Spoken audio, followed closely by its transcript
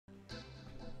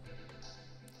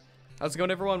How's it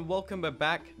going, everyone? Welcome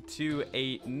back to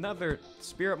another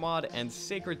Spirit Mod and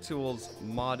SacredTools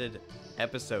modded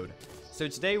episode. So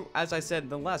today, as I said in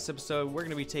the last episode, we're going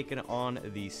to be taking on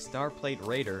the Starplate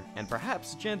Raider and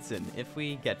perhaps Jensen if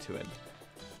we get to it.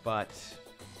 But,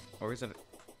 or is it?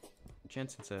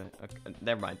 Jensen's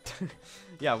never mind.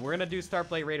 Yeah, we're going to do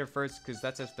Starplate Raider first because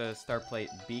that's just the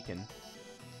Starplate beacon.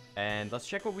 And let's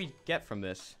check what we get from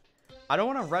this. I don't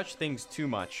want to rush things too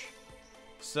much.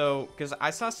 So, because I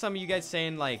saw some of you guys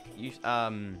saying, like,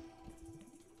 I'm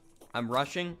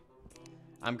rushing.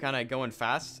 I'm kind of going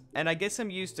fast. And I guess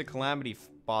I'm used to Calamity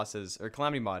bosses, or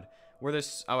Calamity mod, where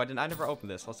there's, oh, I never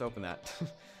opened this. Let's open that.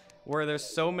 Where there's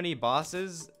so many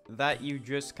bosses that you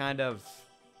just kind of,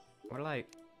 what did I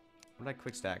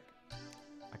quick stack?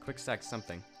 I quick stack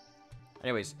something.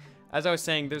 Anyways, as I was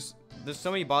saying, there's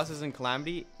so many bosses in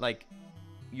Calamity, like,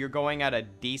 you're going at a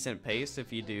decent pace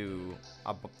if you do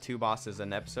 2 bosses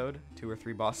an episode, 2 or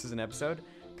 3 bosses an episode.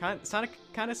 Kind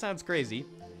of sounds crazy,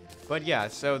 but yeah.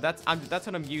 So that's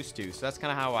what I'm used to. So that's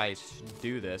kind of how I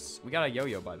do this. We got a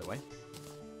yo-yo, by the way.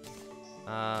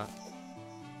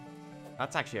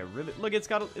 That's actually a really look. It's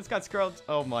got Skeletron.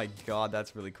 Oh my god,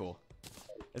 that's really cool.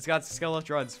 It's got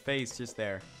Skeletron's face just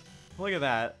there. Look at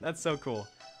that. That's so cool.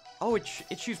 Oh, it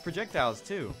shoots projectiles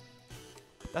too.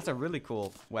 That's a really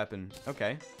cool weapon.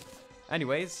 Okay.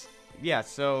 Anyways, yeah,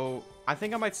 so I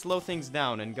think I might slow things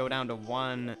down and go down to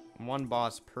one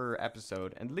boss per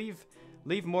episode and leave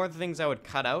more of the things I would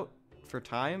cut out for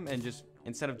time and just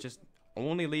instead of just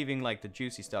only leaving like the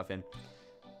juicy stuff in.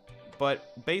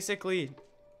 But basically,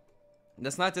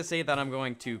 that's not to say that I'm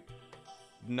going to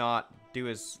not do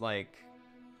as like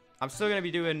I'm still going to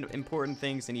be doing important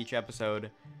things in each episode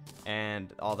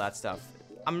and all that stuff.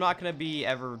 I'm not going to be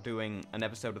ever doing an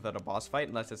episode without a boss fight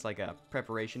unless it's like a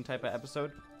preparation type of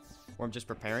episode where I'm just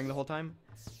preparing the whole time.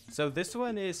 So this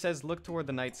one says look toward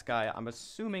the night sky. I'm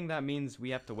assuming that means we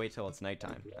have to wait till it's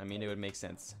nighttime. I mean, it would make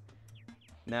sense.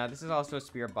 Now, this is also a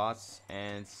spirit boss,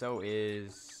 and so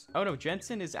is... Oh no,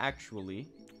 Jensen is actually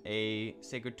a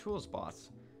SacredTools boss.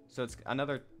 So it's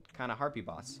another kind of harpy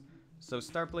boss. So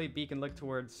Starplate beacon, look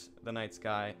towards the night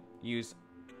sky. Use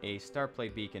a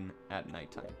Starplate beacon at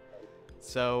nighttime.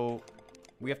 So,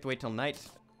 we have to wait till night.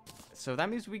 So that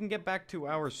means we can get back to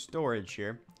our storage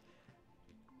here.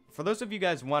 For those of you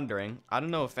guys wondering, I don't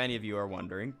know if any of you are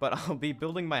wondering, but I'll be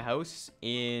building my house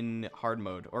in hard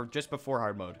mode, or just before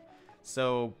hard mode.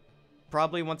 So,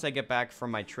 probably once I get back from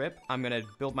my trip, I'm going to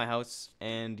build my house,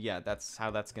 and yeah, that's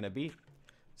how that's going to be.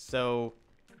 So,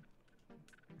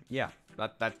 yeah,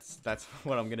 that's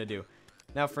what I'm going to do.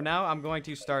 Now, for now, I'm going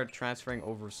to start transferring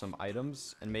over some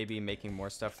items and maybe making more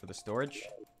stuff for the storage.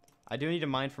 I do need to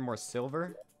mine for more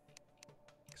silver,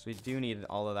 because we do need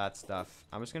all of that stuff.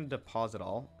 I'm just going to deposit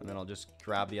all, and then I'll just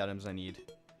grab the items I need.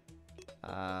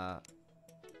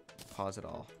 Deposit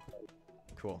all.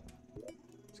 Cool.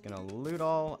 Just going to loot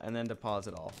all, and then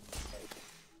deposit all.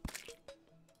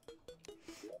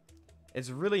 It's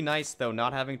really nice, though,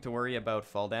 not having to worry about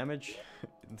fall damage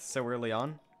so early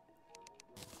on.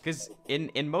 Because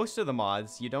in most of the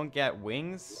mods, you don't get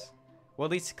wings. Well,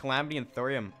 at least Calamity and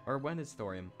Thorium. Or when is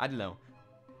Thorium? I don't know.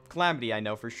 Calamity, I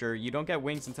know for sure. You don't get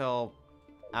wings until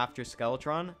after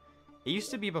Skeletron. It used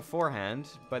to be beforehand,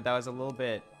 but that was a little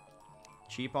bit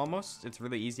cheap almost. It's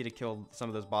really easy to kill some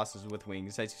of those bosses with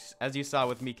wings. As you saw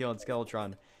with me killing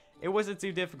Skeletron. It wasn't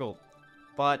too difficult.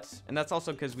 But, and that's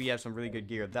also because we have some really good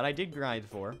gear that I did grind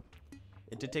for.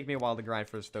 It did take me a while to grind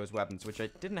for those weapons, which I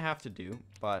didn't have to do,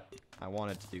 but I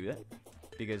wanted to do it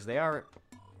because they were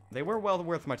well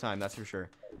worth my time, that's for sure.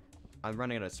 I'm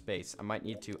running out of space. I might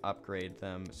need to upgrade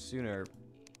them sooner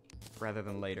rather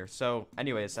than later. So,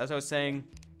 anyways, as I was saying,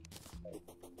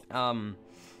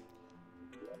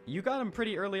 you got them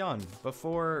pretty early on.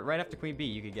 Right after Queen Bee,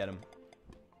 you could get them.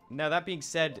 Now, that being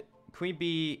said, Queen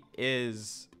Bee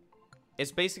is...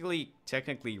 It's basically,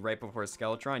 technically, right before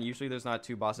Skeletron. Usually there's not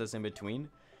 2 bosses in between.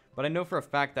 But I know for a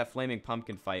fact that Flaming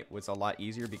Pumpkin fight was a lot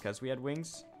easier because we had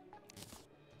wings.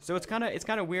 So it's kind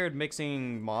of weird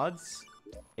mixing mods.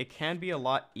 It can be a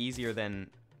lot easier than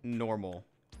normal.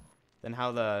 Than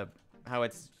how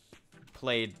it's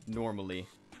played normally.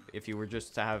 If you were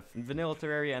just to have vanilla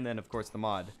Terraria and then, of course, the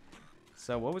mod.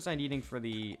 So what was I needing for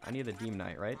the... I need the Demon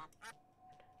Knight, right?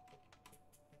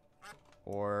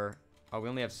 Or... Oh, we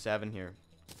only have 7 here.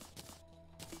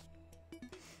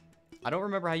 I don't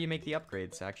remember how you make the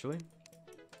upgrades, actually.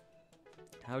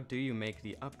 How do you make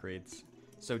the upgrades?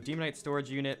 So, Demonite storage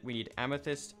unit, we need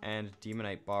Amethyst, and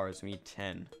Demonite bars, we need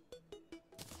 10.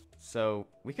 So,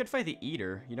 we could fight the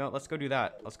Eater. You know what, let's go do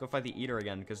that. Let's go fight the Eater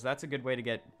again, because that's a good way to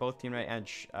get both Demonite and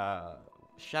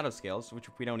Shadow Scales, which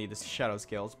we don't need the Shadow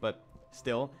Scales, but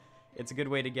still. it's a good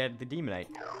way to get the demonite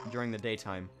during the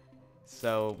daytime.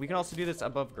 So we can also do this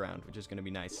above ground, which is going to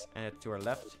be nice. And to our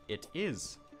left, it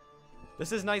is.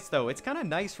 This is nice, though. It's kind of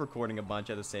nice recording a bunch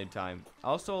at the same time.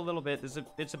 Also, a little bit,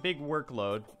 it's a big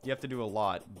workload. You have to do a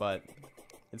lot, but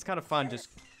it's kind of fun just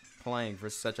playing for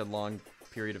such a long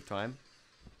period of time.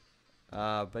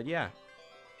 But yeah.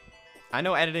 I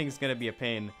know editing is going to be a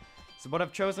pain. So what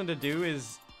I've chosen to do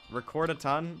is record a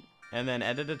ton and then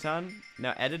edit a ton.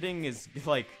 Now, editing is,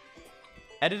 like...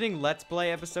 Editing Let's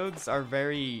Play episodes are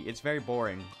it's very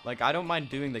boring. Like, I don't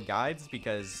mind doing the guides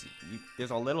because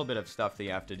there's a little bit of stuff that you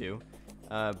have to do.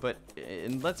 But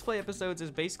in Let's Play episodes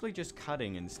is basically just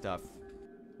cutting and stuff.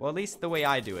 Well, at least the way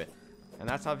I do it. And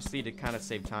that's obviously to kind of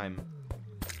save time.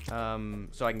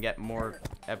 So I can get more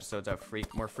episodes out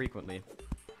more frequently.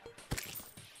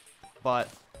 But,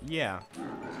 yeah.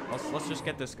 Let's just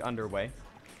get this underway.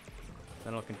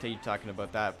 Then I'll continue talking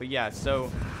about that. But yeah,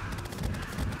 so...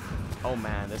 Oh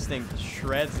man, this thing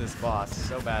shreds this boss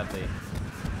so badly.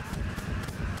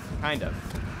 Kind of.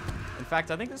 In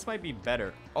fact, I think this might be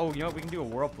better. Oh, you know what? We can do a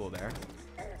whirlpool there.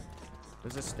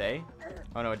 Does this stay?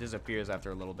 Oh no, it disappears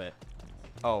after a little bit.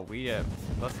 Oh,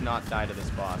 let's not die to this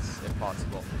boss, if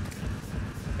possible.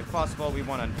 If possible, we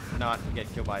want to not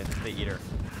get killed by the Eater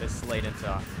this late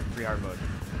into free hard mode.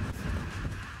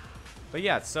 But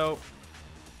yeah, so...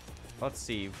 Let's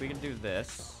see, if we can do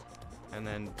this... And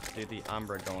then do the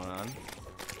Umbra going on.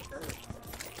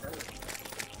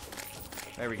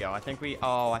 There we go. I think we...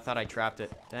 Oh, I thought I trapped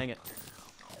it. Dang it.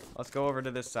 Let's go over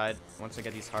to this side. Once I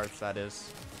get these hearts, that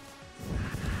is.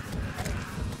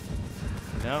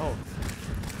 No.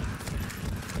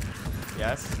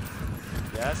 Yes.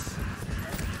 Yes.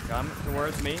 Come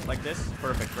towards me like this.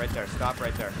 Perfect. Right there. Stop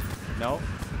right there. No.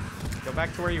 Go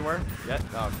back to where you were. Yeah.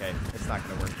 Okay. It's not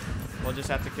going to work. We'll just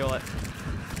have to kill it.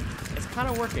 It's kind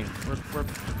of working. We're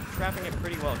trapping it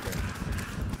pretty well here.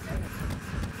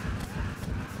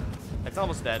 It's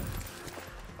almost dead.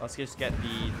 Let's just get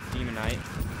the demonite.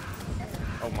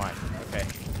 Oh my. Okay.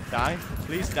 Die.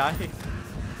 Please die.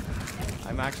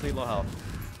 I'm actually low health.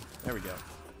 There we go.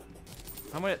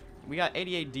 We got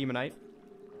 88 demonite,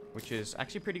 which is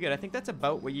actually pretty good. I think that's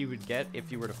about what you would get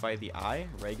if you were to fight the eye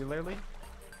regularly.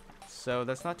 So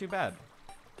that's not too bad.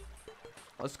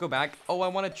 Let's go back. Oh, I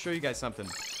want to show you guys something.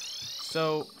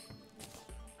 So,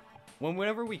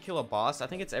 whenever we kill a boss, I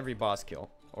think it's every boss kill.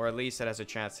 Or at least it has a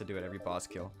chance to do it every boss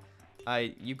kill.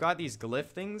 You got these glyph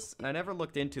things, and I never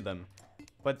looked into them.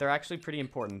 But they're actually pretty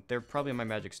important. They're probably in my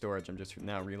magic storage, I'm just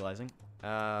now realizing.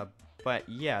 But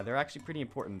yeah, they're actually pretty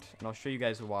important, and I'll show you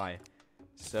guys why.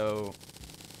 So,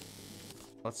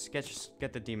 let's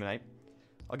get the demonite.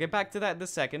 I'll get back to that in a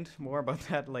second. More about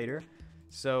that later.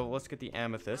 So, let's get the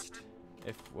amethyst.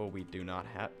 Well, we do not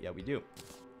have... Yeah, we do.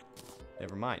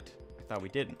 Never mind. I thought we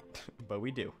didn't, but we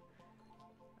do.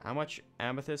 How much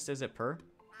amethyst is it per?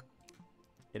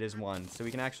 It is 1. So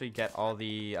we can actually get all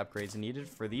the upgrades needed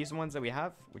for these ones that we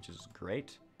have, which is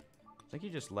great. I think you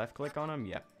just left click on them.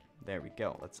 Yep. There we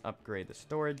go. Let's upgrade the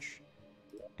storage.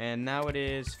 And now it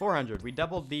is 400. We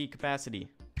doubled the capacity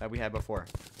that we had before,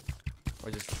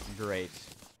 which is great.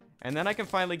 And then I can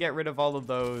finally get rid of all of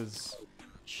those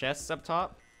chests up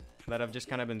top that have just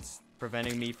kind of been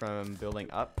preventing me from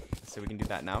building up. So we can do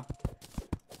that now.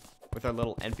 With our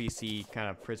little NPC kind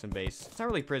of prison base. It's not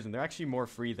really prison. They're actually more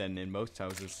free than in most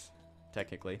houses,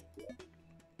 technically.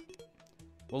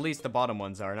 Well, at least the bottom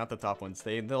ones are, not the top ones.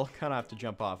 They'll kind of have to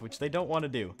jump off, which they don't want to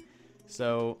do.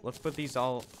 So let's put these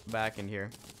all back in here.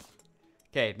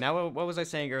 Okay, now what was I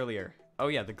saying earlier? Oh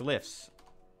yeah, the glyphs.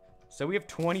 So we have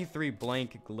 23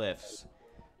 blank glyphs.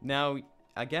 Now,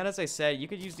 again, as I said, you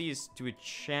could use these to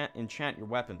enchant your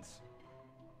weapons.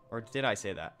 Or did I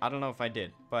say that? I don't know if I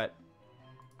did, but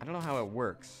I don't know how it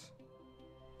works.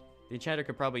 The enchanter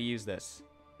could probably use this.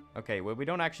 Okay, well, we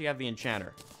don't actually have the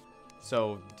enchanter.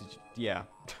 So, yeah.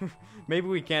 Maybe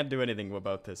we can't do anything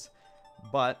about this.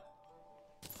 But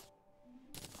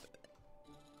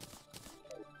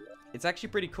it's actually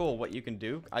pretty cool what you can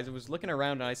do. I was looking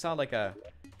around and I saw like a...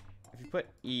 If you put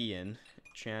E in,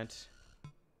 enchant...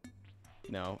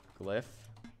 No, glyph.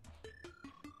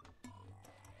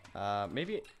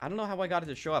 Maybe, I don't know how I got it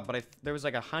to show up, but there was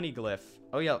like a honey glyph.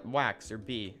 Oh yeah, wax or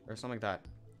bee or something like that.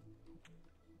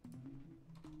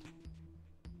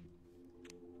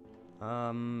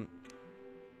 I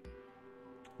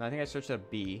think I searched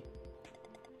up bee.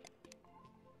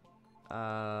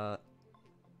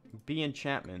 Bee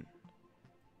enchantment.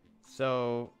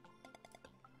 So,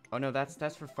 oh no,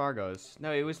 that's for Fargo's.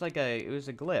 No, it was a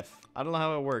glyph. I don't know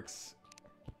how it works.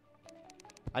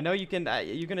 I know you can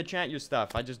enchant your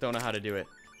stuff. I just don't know how to do it.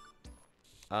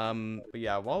 But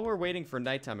yeah, while we're waiting for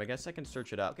nighttime, I guess I can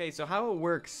search it up. Okay, so how it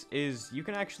works is you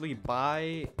can actually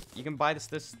buy,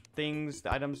 this things,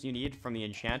 the items you need from the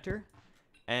enchanter.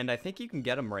 And I think you can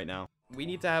get them right now. We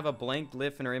need to have a blank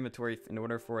glyph in our inventory in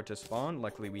order for it to spawn.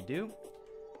 Luckily we do.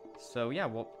 So yeah,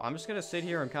 well, I'm just gonna sit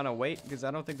here and kind of wait because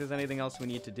I don't think there's anything else we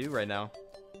need to do right now.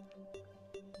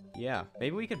 Yeah,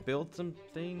 maybe we could build some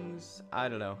things. I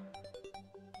don't know.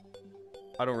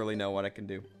 I don't really know what I can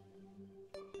do.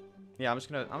 Yeah, I'm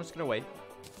just gonna wait.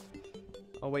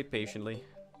 I'll wait patiently.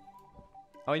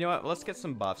 Oh, you know what? Let's get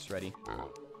some buffs ready.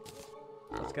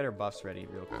 Let's get our buffs ready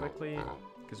real quickly,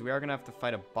 because we are gonna have to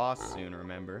fight a boss soon,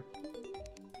 remember?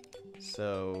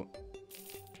 So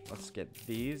let's get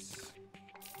these.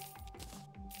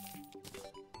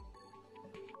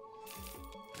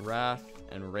 Wrath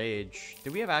and Rage.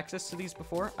 Did we have access to these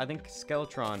before? I think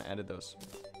Skeletron added those,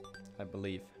 I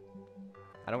believe.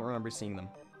 I don't remember seeing them.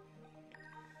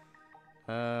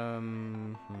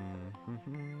 I'm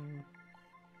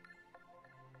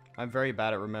very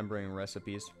bad at remembering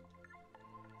recipes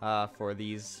for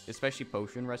these, especially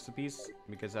potion recipes,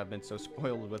 because I've been so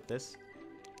spoiled with this.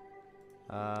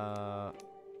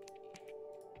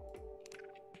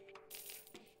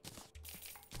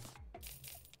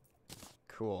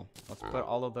 Cool. Let's put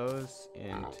all of those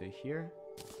into here.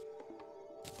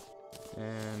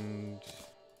 And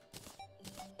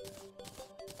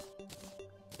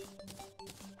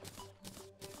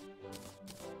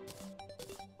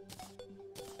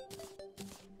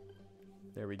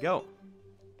there we go.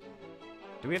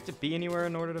 Do we have to be anywhere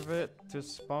in order for it to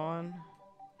spawn?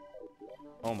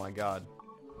 Oh my god.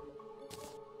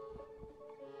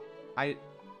 I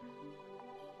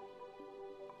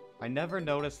never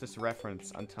noticed this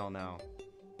reference until now.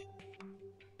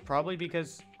 Probably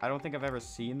because I don't think I've ever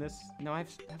seen this. No, have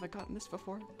I gotten this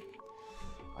before?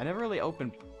 I never really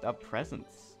opened up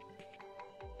presents.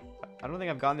 I don't think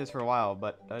I've gotten this for a while,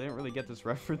 but I didn't really get this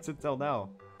reference until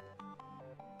now.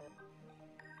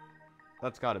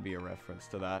 That's got to be a reference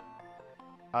to that.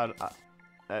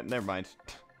 Never mind.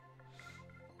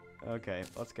 Okay,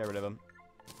 let's get rid of him.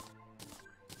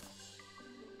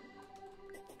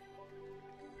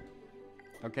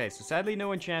 Okay, so sadly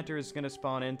no enchanter is going to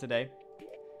spawn in today.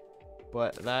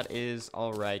 But that is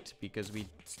alright, because we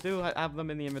still have them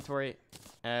in the inventory.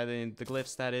 And the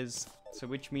glyphs, that is. So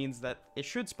which means that it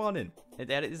should spawn in.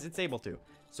 It's able to.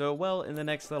 So, well, in the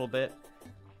next little bit.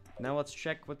 Now let's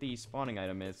check what the spawning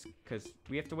item is, because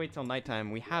we have to wait till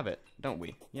nighttime. We have it, don't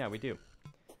we? Yeah, we do.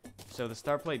 So the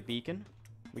Starplate beacon.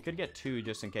 We could get 2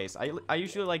 just in case. I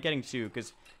usually like getting 2,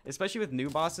 because especially with new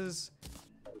bosses,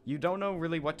 you don't know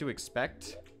really what to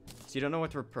expect, so you don't know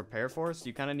what to prepare for, so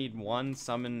you kind of need 1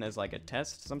 summon as like a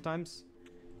test sometimes.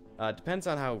 Depends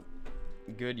on how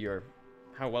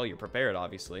well you're prepared,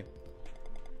 obviously.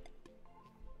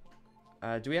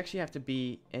 Do we actually have to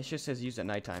be, it just says use at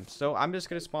nighttime, so I'm just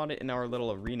gonna spawn it in our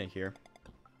little arena here.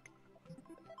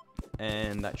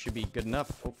 And that should be good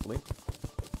enough, hopefully.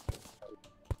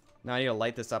 Now I need to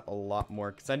light this up a lot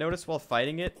more, because I noticed while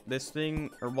fighting it,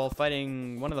 while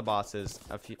fighting one of the bosses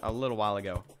a little while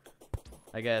ago,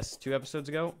 I guess 2 episodes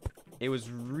ago, it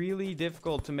was really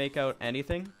difficult to make out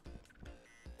anything.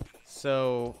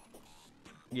 So,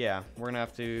 yeah, we're gonna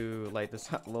have to light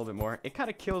this up a little bit more. It kind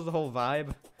of kills the whole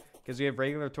vibe, because we have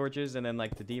regular torches and then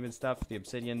like the demon stuff, the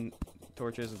obsidian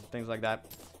torches and things like that.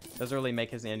 Doesn't really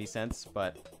make any sense,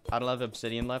 but I don't have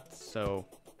obsidian left, so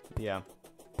yeah.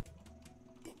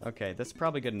 Okay, that's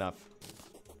probably good enough.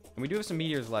 And we do have some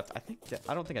meteors left.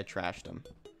 I don't think I trashed them.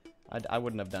 I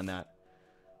wouldn't have done that.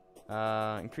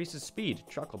 Increases speed.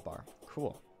 Chocolate bar.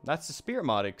 Cool. That's the spirit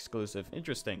mod exclusive.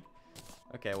 Interesting.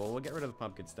 Okay, well, we'll get rid of the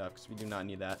pumpkin stuff, because we do not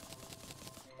need that.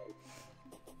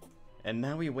 And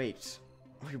now we wait.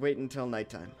 We wait until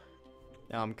nighttime.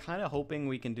 Now, I'm kind of hoping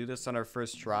we can do this on our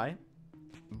first try.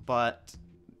 But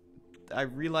I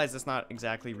realize it's not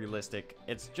exactly realistic.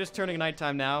 It's just turning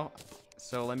nighttime now.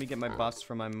 So let me get my buffs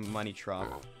from my money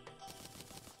trough.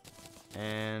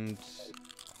 And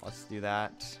let's do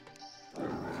that.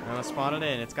 Now let's spawn it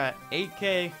in. It's got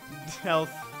 8k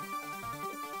health.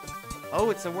 Oh,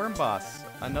 it's a worm boss.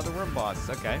 Another worm boss.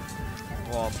 Okay.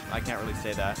 Well, I can't really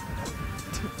say that.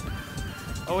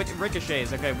 Oh, it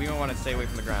ricochets. Okay, we don't want to stay away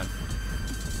from the ground.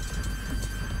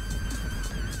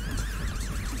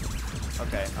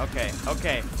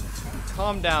 Okay.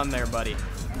 Calm down there, buddy.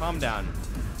 Calm down.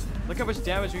 Look how much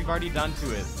damage we've already done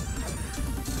to it.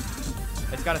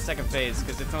 It's got a second phase,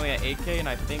 because it's only at 8k, and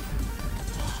I think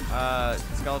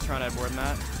Skeletron had more than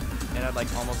that. It had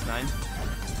like almost 9.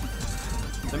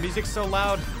 The music's so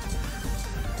loud.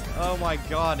 Oh my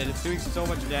god, and it's doing so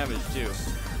much damage too.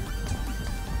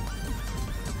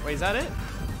 Wait, is that it?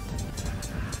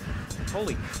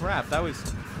 Holy crap, that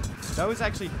was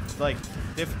actually, like,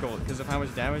 difficult because of how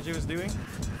much damage it was doing.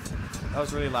 That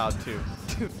was really loud, too.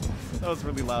 Dude, that was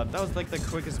really loud. That was, like, the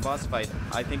quickest boss fight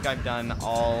I think I've done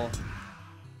all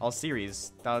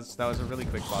series. That was a really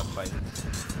quick boss fight.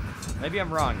 Maybe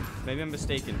I'm wrong. Maybe I'm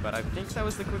mistaken, but I think that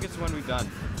was the quickest one we've done.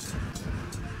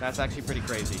 That's actually pretty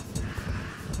crazy.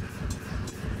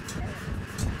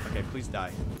 Okay, please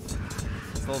die.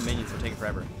 These little minions are taking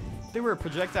forever. There were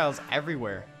projectiles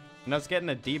everywhere. And I was getting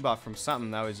a debuff from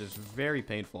something that was just very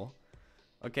painful.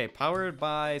 Okay, powered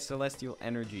by celestial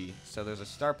energy. So there's a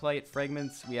Starplate,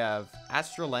 fragments. We have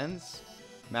astral lens,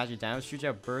 magic damage, shoots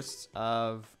out bursts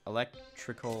of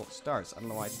electrical stars. I don't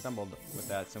know why I stumbled with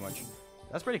that so much.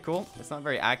 That's pretty cool. It's not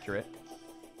very accurate.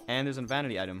 And there's a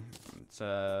vanity item. It's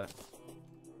the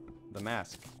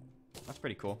mask. That's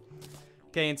pretty cool.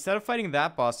 Okay, instead of fighting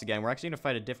that boss again, we're actually going to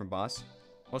fight a different boss.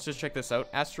 Let's just check this out.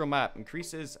 Astral map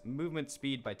increases movement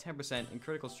speed by 10% and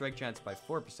critical strike chance by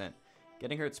 4%.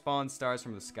 Getting hurt spawns stars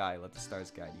from the sky. Let the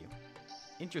stars guide you.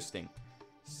 Interesting.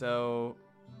 So,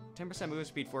 10% movement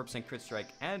speed, 4% crit strike,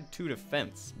 and 2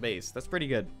 defense base. That's pretty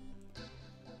good.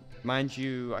 Mind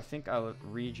you, I think I'll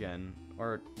regen.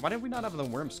 Or, why did we not have the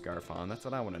worm scarf on? That's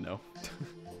what I want to know.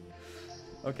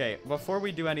 Okay, before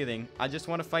we do anything, I just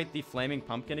want to fight the flaming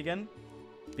pumpkin again.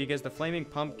 Because the flaming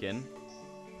pumpkin...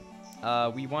 I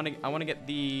want to get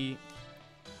the...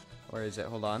 Where is it?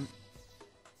 Hold on.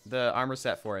 The armor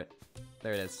set for it.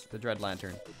 There it is. The Dread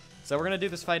Lantern. So we're going to do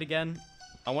this fight again.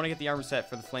 I want to get the armor set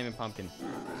for the Flaming Pumpkin.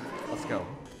 Let's go.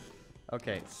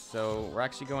 Okay, so we're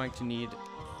actually going to need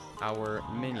our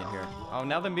minion here. Oh,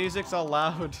 now the music's all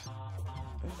loud.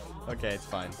 Okay, it's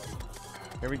fine.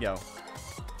 Here we go.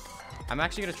 I'm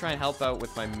actually going to try and help out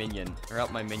with my minion. Or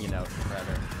help my minion out,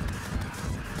 rather.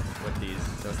 With these,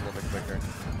 so it's a little bit quicker.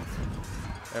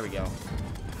 There we go.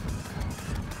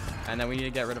 And then we need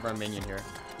to get rid of our minion here.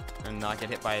 And not get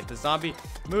hit by the zombie.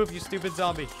 Move, you stupid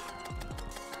zombie.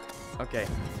 Okay,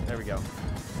 there we go.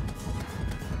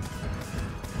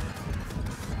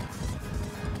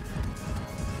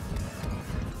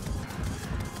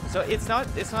 So it's not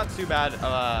too bad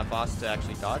a boss to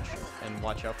actually dodge and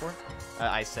watch out for.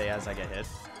 I say as I get hit.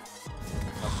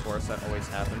 Of course, that always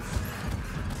happens.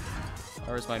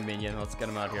 Where's my minion? Let's get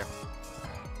him out here.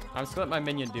 I'm just gonna let my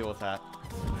minion deal with that.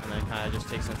 And then kind of just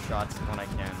take some shots when I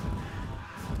can.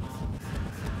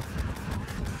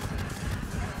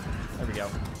 There we go.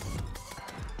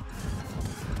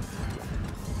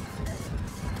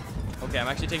 Okay, I'm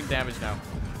actually taking damage now.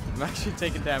 I'm actually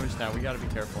taking damage now. We gotta be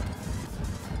careful.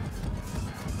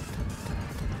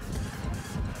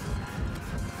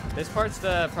 This part's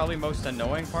the probably most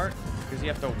annoying part. Because you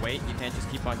have to wait. You can't just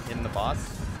keep on hitting the boss.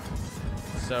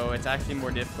 So it's actually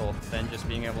more difficult than just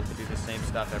being able to do the same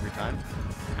stuff every time.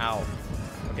 Ow.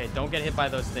 Okay, don't get hit by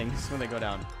those things when they go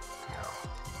down.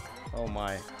 Oh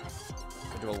my.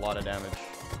 They do a lot of damage.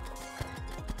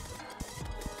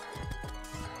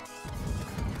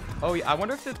 Oh, yeah, I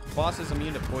wonder if the boss is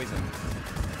immune to poison.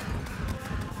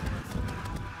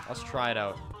 Let's try it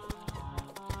out.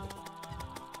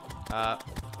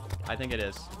 I think it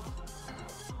is.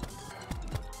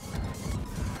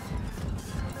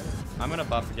 I'm gonna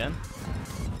buff again.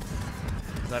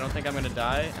 Because I don't think I'm gonna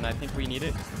die, and I think we need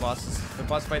it. The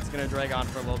boss fight's gonna drag on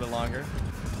for a little bit longer.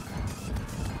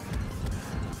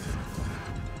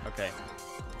 Okay.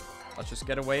 Let's just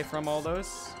get away from all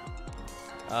those.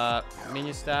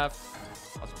 Minion staff.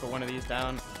 Let's put one of these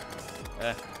down.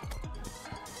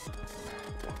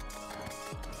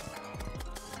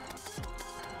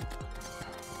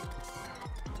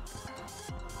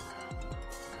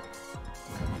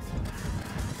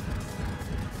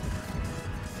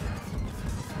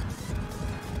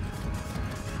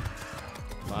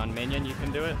 Come on, minion, you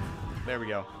can do it. There we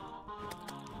go.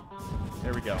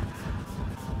 There we go.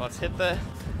 Let's hit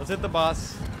the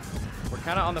boss. We're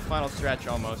kind of on the final stretch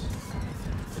almost.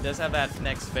 It does have that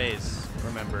next phase,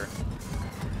 remember.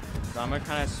 So I'm gonna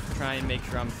kind of try and make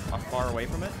sure I'm far away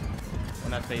from it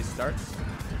when that phase starts.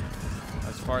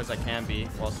 As far as I can be,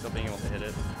 while still being able to hit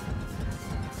it.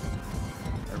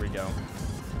 There we go.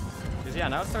 Because yeah,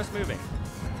 now it starts moving.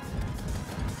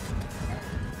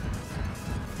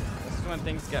 This is when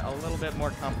things get a little bit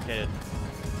more complicated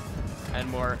and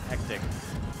more hectic.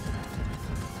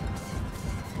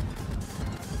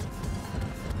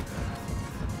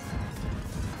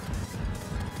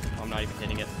 I'm not even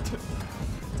hitting it.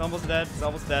 It's almost dead. It's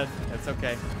almost dead. It's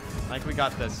okay. I think we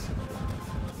got this.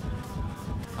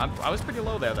 I was pretty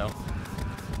low there, though.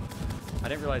 I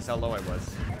didn't realize how low I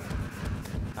was.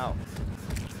 Ow.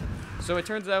 So it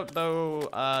turns out, though,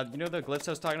 you know the glyphs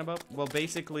I was talking about? Well,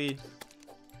 basically,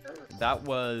 that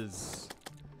was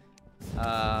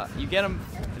You get them,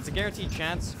 it's a guaranteed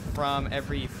chance from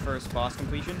every first boss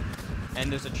completion,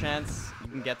 and there's a chance you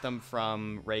can get them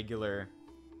from regular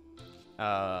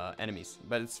enemies,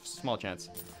 but it's a small chance.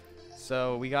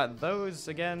 So we got those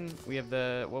again. We have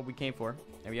the what we came for,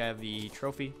 and we have the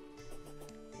trophy,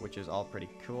 which is all pretty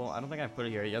cool. I don't think I put it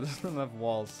here yet. There's not enough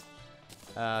walls,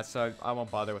 so I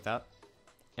won't bother with that.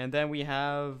 And then we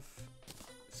have,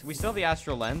 so we still have the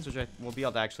astral lens, which we'll be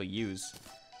able to actually use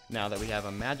now that we have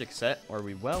a magic set, or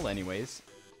we will anyways.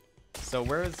 So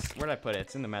where'd I put it?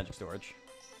 It's in the magic storage,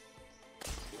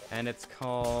 and it's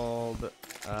called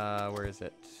where is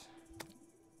it?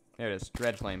 There it is,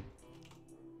 Dread Flame.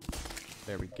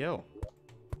 There we go.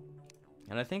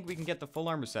 And I think we can get the full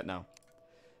armor set now.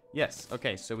 Yes,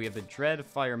 okay, so we have the Dread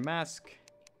Fire Mask,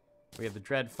 we have the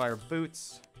Dread Fire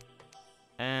Boots,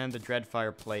 and the Dread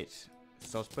Fire Plate.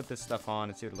 So let's put this stuff on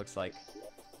and see what it looks like.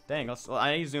 Dang,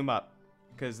 I need to zoom up,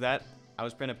 because that, I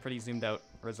was printing a pretty zoomed out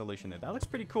resolution there. That looks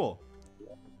pretty cool.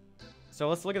 So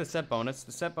let's look at the set bonus.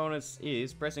 The set bonus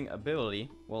is pressing ability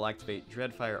will activate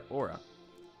Dreadfire Aura.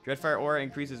 Dreadfire Aura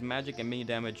increases magic and mini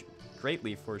damage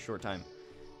greatly for a short time.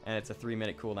 And it's a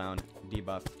 3-minute cooldown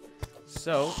debuff.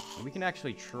 So, we can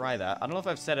actually try that. I don't know if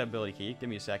I've set an ability key. Give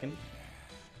me a second.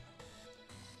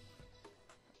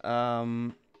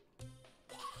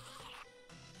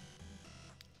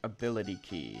 Ability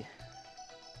key.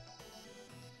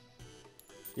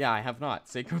 Yeah, I have not.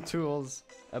 SacredTools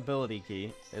ability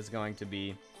key is going to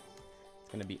be, it's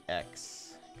going to be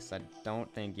X. Because I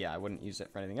don't think, yeah, I wouldn't use it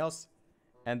for anything else.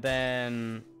 And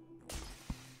then,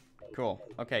 cool.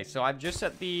 Okay, so I've just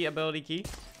set the ability key.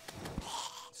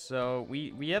 So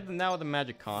we have now the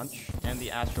magic conch and the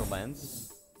astral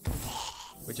lens,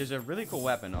 which is a really cool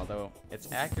weapon, although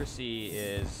its accuracy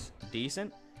is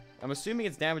decent. I'm assuming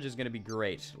its damage is going to be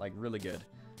great, like really good.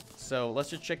 So let's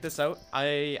just check this out.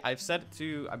 I've set it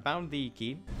to, I bound the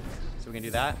key, so we can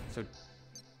do that. So,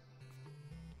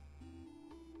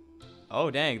 oh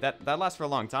dang, that lasts for a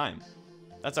long time.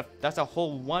 That's a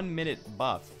whole 1 minute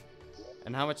buff.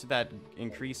 And how much did that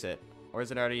increase it? Or is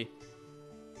it already?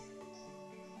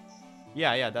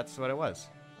 Yeah, that's what it was.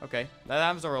 Okay, that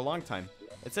happens over a long time.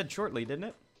 It said shortly, didn't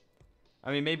it?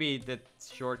 I mean, maybe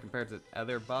that's short compared to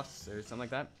other buffs or something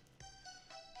like that.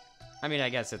 I mean, I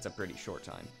guess it's a pretty short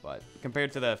time, but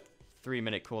compared to the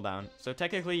 3-minute cooldown. So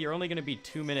technically, you're only going to be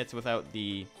 2 minutes without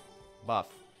the buff.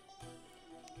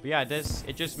 But yeah,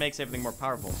 it just makes everything more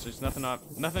powerful. So there's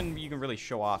nothing you can really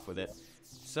show off with it.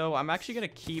 So I'm actually going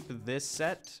to keep this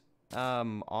set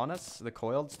on us, the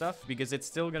coiled stuff, because it's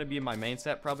still going to be my main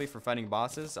set probably for fighting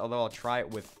bosses, although I'll try it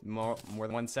with more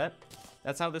than one set.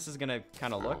 That's how this is going to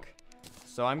kind of look.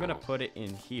 So I'm going to put it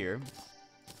in here.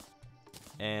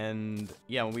 And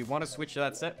yeah, when we want to switch to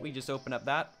that set, we just open up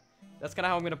that. That's kind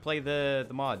of how I'm going to play the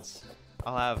mods.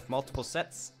 I'll have multiple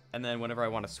sets, and then whenever I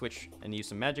want to switch and use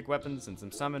some magic weapons and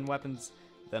some summon weapons,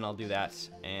 then I'll do that.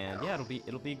 And yeah,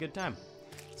 it'll be a good time.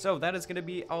 So that is going to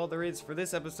be all there is for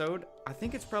this episode. I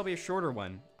think it's probably a shorter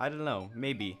one. I don't know,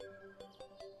 maybe.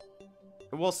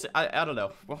 We'll see. I don't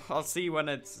know. Well, I'll see when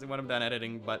I'm done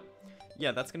editing, but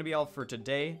yeah, that's going to be all for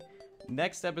today.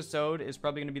 Next episode is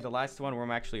probably going to be the last one where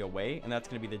I'm actually away, and that's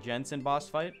going to be the Jensen boss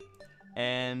fight.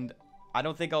 And I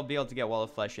don't think I'll be able to get Wall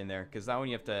of Flesh in there, because that one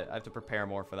I have to prepare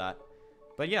more for that.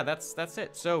 But yeah, that's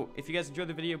it. So if you guys enjoyed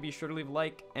the video, be sure to leave a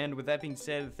like. And with that being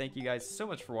said, thank you guys so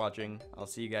much for watching. I'll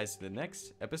see you guys in the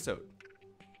next episode.